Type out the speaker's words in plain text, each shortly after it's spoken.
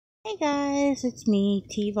Hey guys, it's me,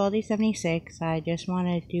 TValdi76. I just want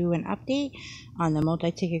to do an update on the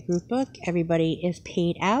multi-ticket group book. Everybody is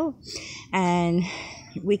paid out, and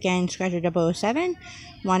Weekend Scratcher 007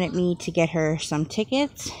 wanted me to get her some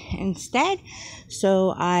tickets instead,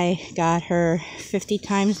 so I got her 50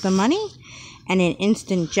 times the money and an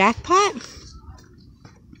instant jackpot.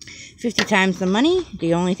 50 times the money.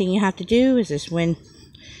 The only thing you have to do is just win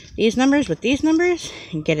these numbers with these numbers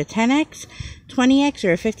and get a 10x, 20x,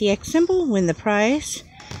 or a 50x symbol, win the prize.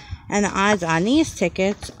 And the odds on these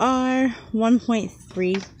tickets are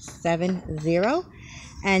 1.370.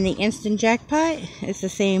 And the instant jackpot is the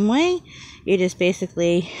same way. You just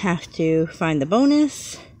basically have to find the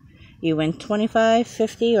bonus. You win 25,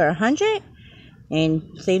 50, or 100. And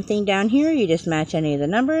same thing down here. You just match any of the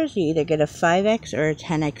numbers. You either get a 5x or a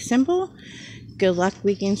 10x symbol. Good luck,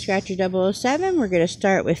 Weekend Scratcher 007. We're going to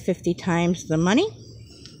start with 50 times the money.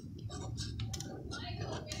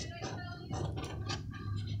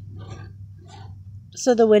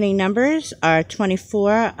 So the winning numbers are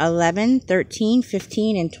 24, 11, 13,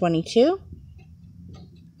 15, and 22.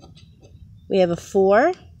 We have a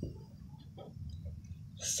 4,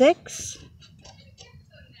 6,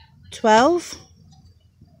 12,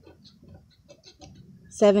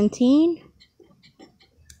 17,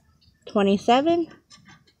 27,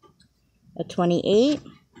 a 28,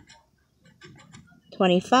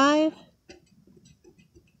 25,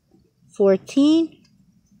 14,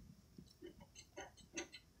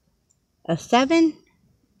 a 7,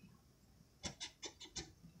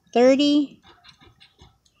 30,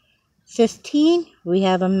 15, we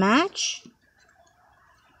have a match,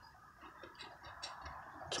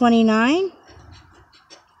 29,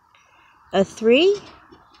 a 3,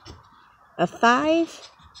 a 5,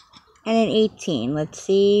 and an 18. Let's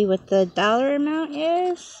see what the dollar amount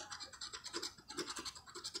is.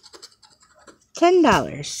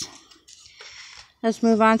 $10. Let's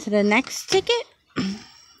move on to the next ticket.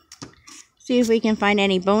 See if we can find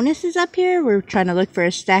any bonuses up here. We're trying to look for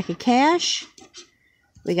a stack of cash.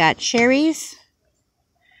 We got cherries,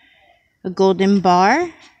 a golden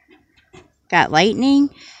bar, got lightning,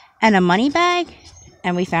 and a money bag,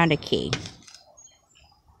 and we found a key.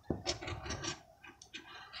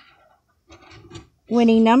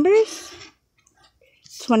 Winning numbers,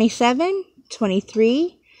 27,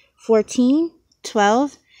 23, 14,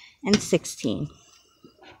 12, and 16.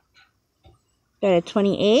 Got a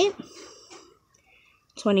 28,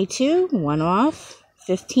 22, one off,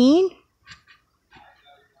 15,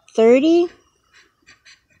 30,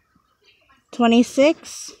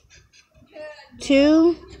 26,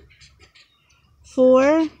 2,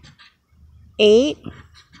 4, 8,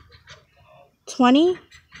 20,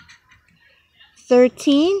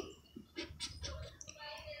 13,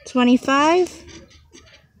 25,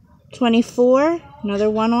 24, another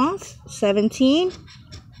one off, 17,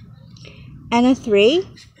 and a 3,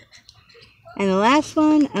 and the last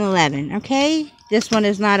one, an 11. Okay, this one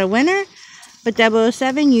is not a winner, but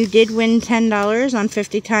 007, you did win $10 on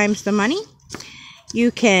 50 times the money.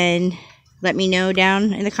 You can let me know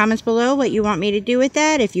down in the comments below what you want me to do with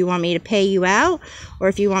that. If you want me to pay you out, or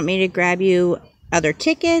if you want me to grab you other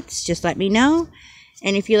tickets, just let me know.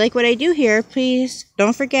 And if you like what I do here, please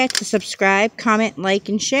don't forget to subscribe, comment, like,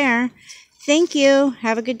 and share. Thank you.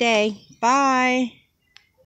 Have a good day. Bye.